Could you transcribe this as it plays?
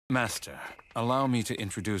Master, allow me to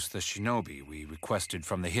introduce the shinobi we requested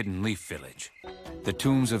from the Hidden Leaf Village. The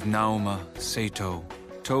tombs of Naoma, Seito,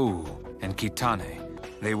 Tou, and Kitane.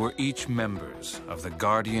 They were each members of the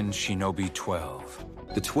Guardian Shinobi 12.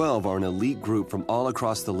 The 12 are an elite group from all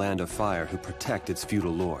across the Land of Fire who protect its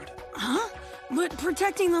feudal lord. Huh? But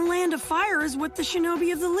protecting the Land of Fire is what the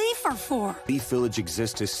Shinobi of the Leaf are for. Leaf Village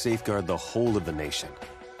exists to safeguard the whole of the nation,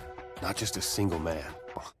 not just a single man.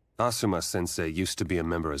 Asuma-sensei used to be a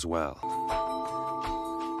member as well.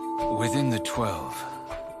 Within the 12,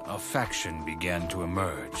 a faction began to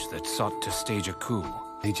emerge that sought to stage a coup.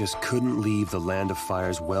 They just couldn't leave the Land of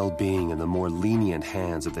Fire's well-being in the more lenient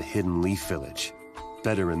hands of the Hidden Leaf Village.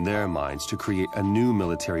 Better in their minds to create a new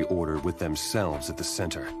military order with themselves at the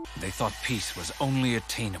center. They thought peace was only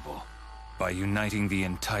attainable by uniting the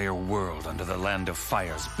entire world under the Land of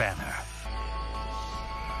Fire's banner.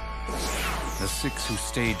 The 6 who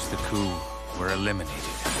staged the coup were eliminated.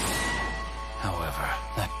 However,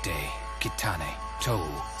 that day, Kitane, Tou,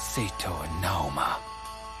 Seito, and Naoma,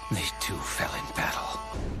 they too fell in battle.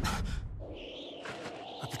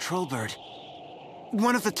 A patrol bird.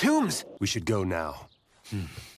 One of the tombs! We should go now.